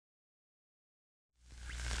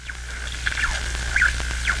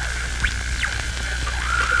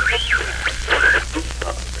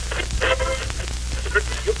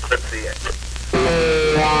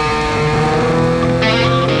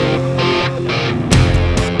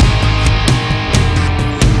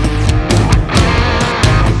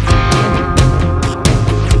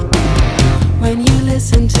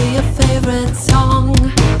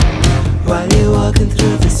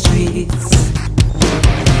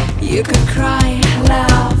You could cry,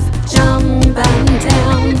 laugh, jump and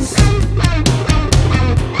dance,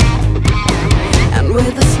 and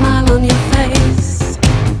with a smile on your face,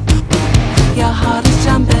 your heart is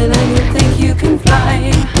jumping and you think you can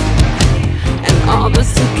fly, and all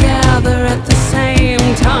this together at the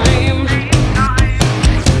same time.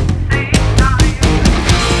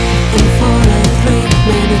 And for a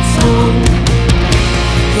 3-minute song,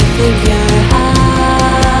 you think you're high,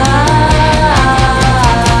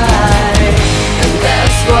 and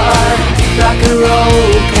that's what rock and roll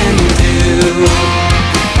can do.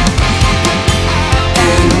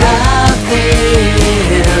 And nothing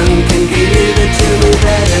can give it to me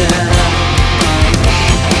better.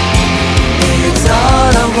 It's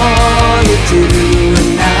all I wanna do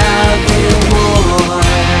and nothing more.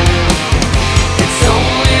 It's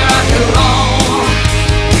only rock and roll,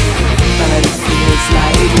 but it feels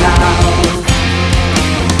like love.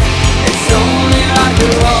 It's only rock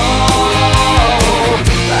and roll,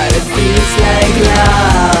 but it feels like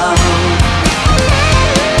love.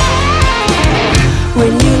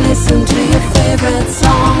 When you listen to your favorite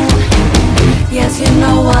song, yes, you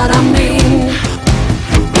know what I mean.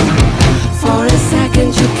 For a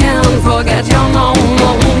second you can't forget your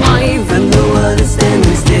normal life, and the world is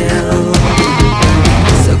standing still.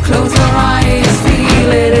 So close your eyes,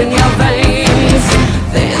 feel it in your veins,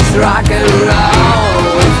 this rock and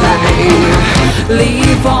roll thing.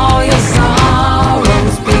 Leave all your